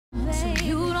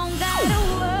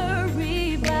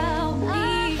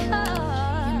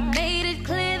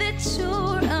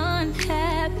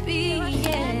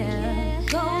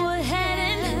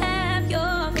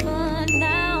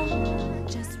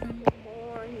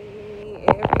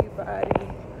everybody.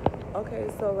 Okay,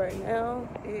 so right now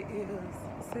it is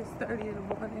 6:30 in the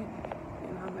morning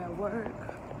and I'm at work.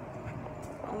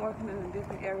 I'm working in a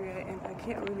different area and I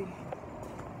can't really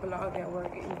vlog at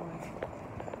work anyway.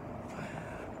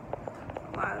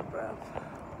 I'm out of breath.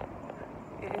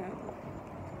 And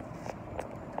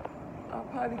I'll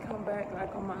probably come back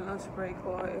like on my lunch break,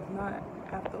 or if not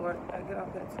after work. I get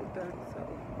off at 2:30, so.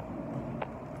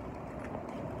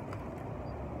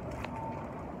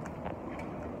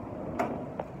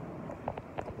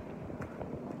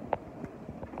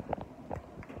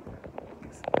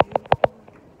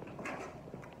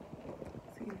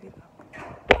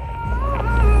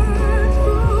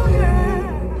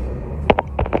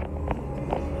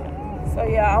 So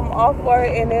yeah, I'm off work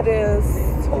and it is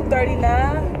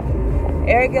 2:39.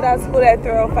 Eric get out of school at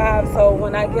 3:05, so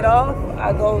when I get off,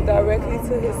 I go directly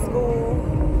to his school.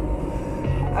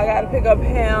 I gotta pick up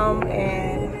him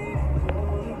and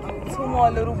 2 more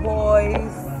little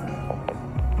boys.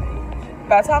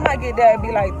 By the time I get there, it'd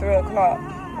be like 3 o'clock.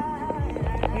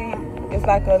 It's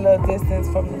like a little distance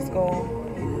from the school.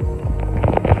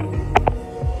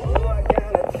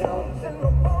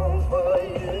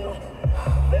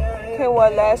 Can't wear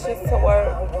lashes to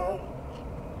work.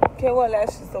 Can't wear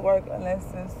lashes to work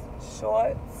unless it's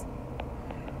shorts.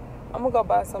 I'm gonna go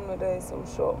buy some today, some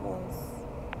short ones.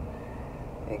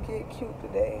 And get cute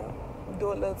today.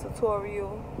 Do a little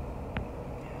tutorial.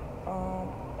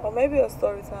 Or maybe a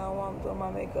story time while I'm doing my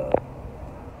makeup.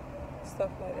 Stuff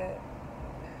like that.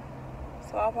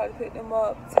 So I'll probably pick them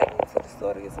up, take them to the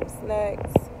store to get some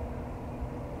snacks.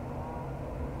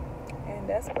 And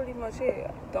that's pretty much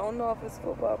it. Don't know if it's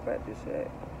football practice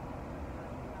yet.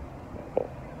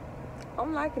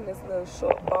 I'm liking this little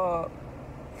short bob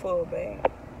full band.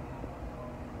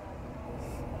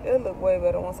 It'll look way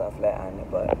better once I flat iron it,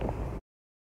 but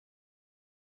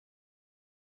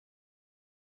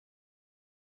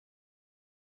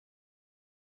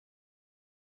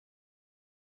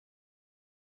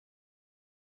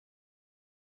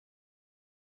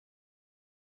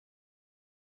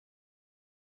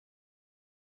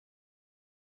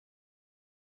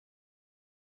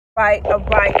right, a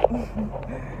bite.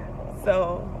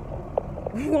 So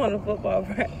we going to football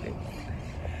practice.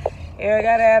 Eric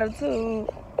got an attitude.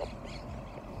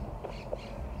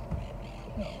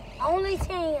 Only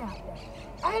 10 out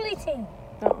there. Only 10.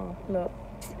 Look.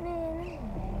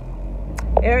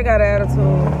 Eric got an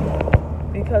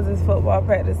attitude because it's football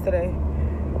practice today.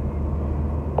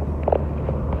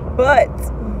 But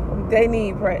they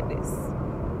need practice.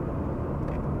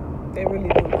 They really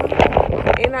do.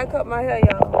 And I cut my hair,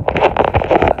 y'all.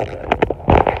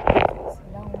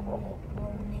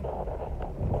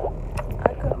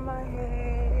 I cut my hair.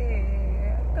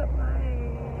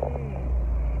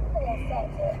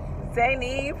 They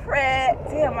need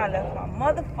practice. Damn, I left my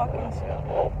motherfucking chair.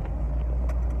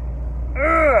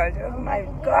 Just my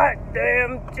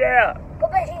goddamn chair. Go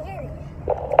back and get it.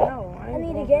 No, I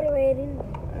need to get it ready.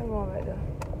 I ain't going right there.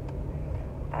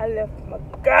 I left my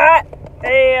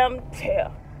goddamn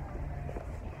chair.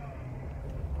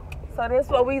 So this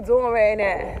what we doing right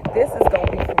now. This is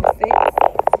gonna be from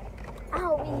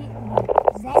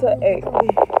 6 to 8.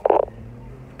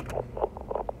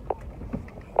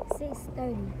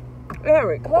 6:30.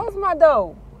 Eric, close my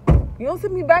door. You don't see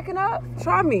me backing up?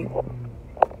 Try me.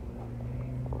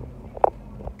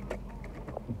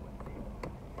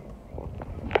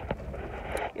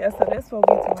 Yeah, so that's what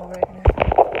we doing right now.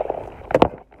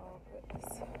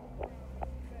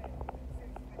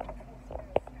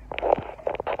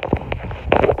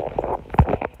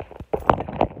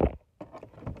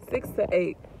 6 to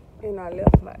 8, and I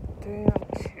left my damn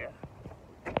chair.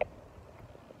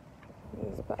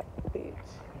 This black bitch.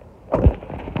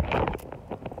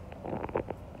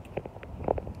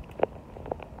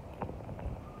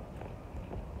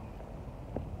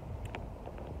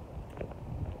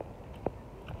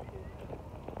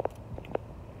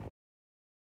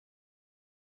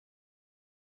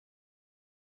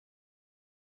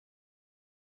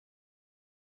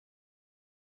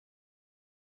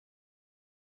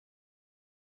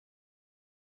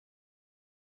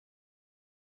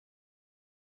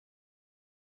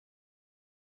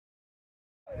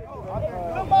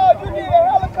 Come on, you need a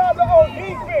helicopter on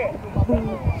defense.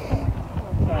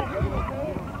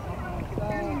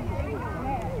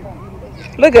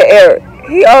 Look at Eric.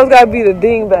 He always got to be the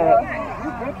dingbat.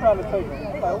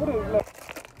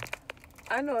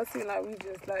 I know it seems like we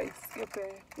just like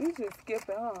skipping. We just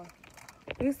skipping, huh?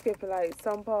 We skipping like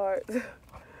some parts.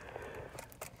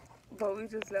 But we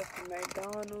just left from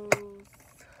McDonald's.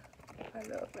 I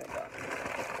love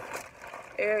McDonald's.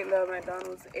 Eric loves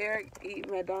McDonald's. Eric eat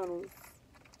McDonald's.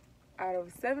 out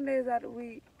of 7 days out of the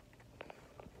week,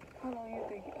 how long you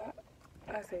think?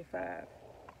 I say 5.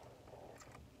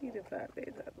 Either 5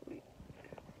 days out of the week.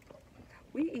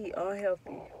 We eat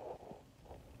unhealthy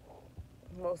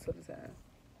most of the time,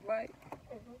 right?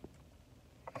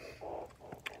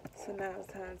 So now it's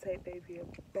time to take baby a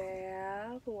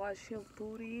bath, wash him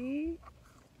booty,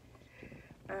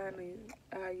 iron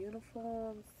our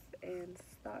uniforms, and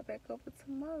start back over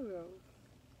tomorrow.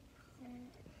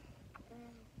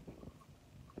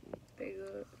 They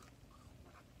good?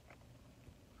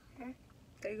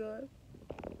 They good?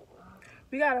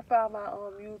 We gotta find my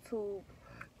YouTube.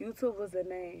 YouTube was a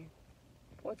name.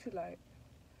 What you like?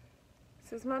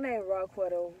 Since my name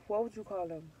Rockwell, what would you call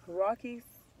them? Rockies?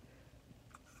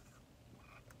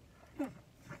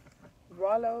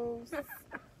 Rollos?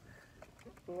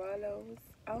 Rollos?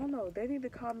 I don't know. They need to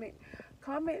comment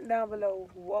down below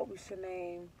what we should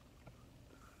name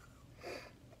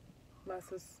my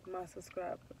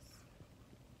subscribers.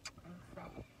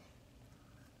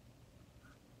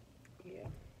 Yeah.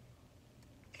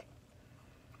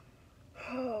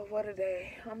 Oh, what a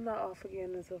day. I'm not off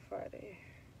again until Friday.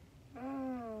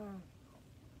 Come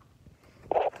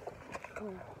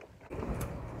on.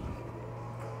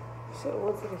 Should've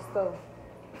went to the stove.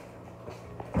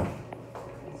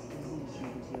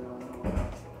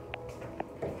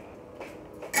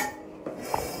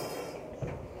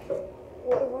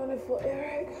 Water running for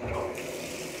Eric.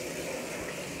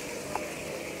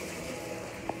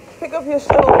 Pick up your shoes.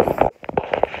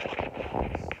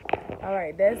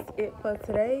 Alright, that's it for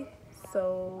today.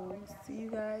 So, see you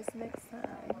guys next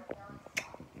time.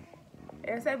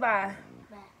 And say bye.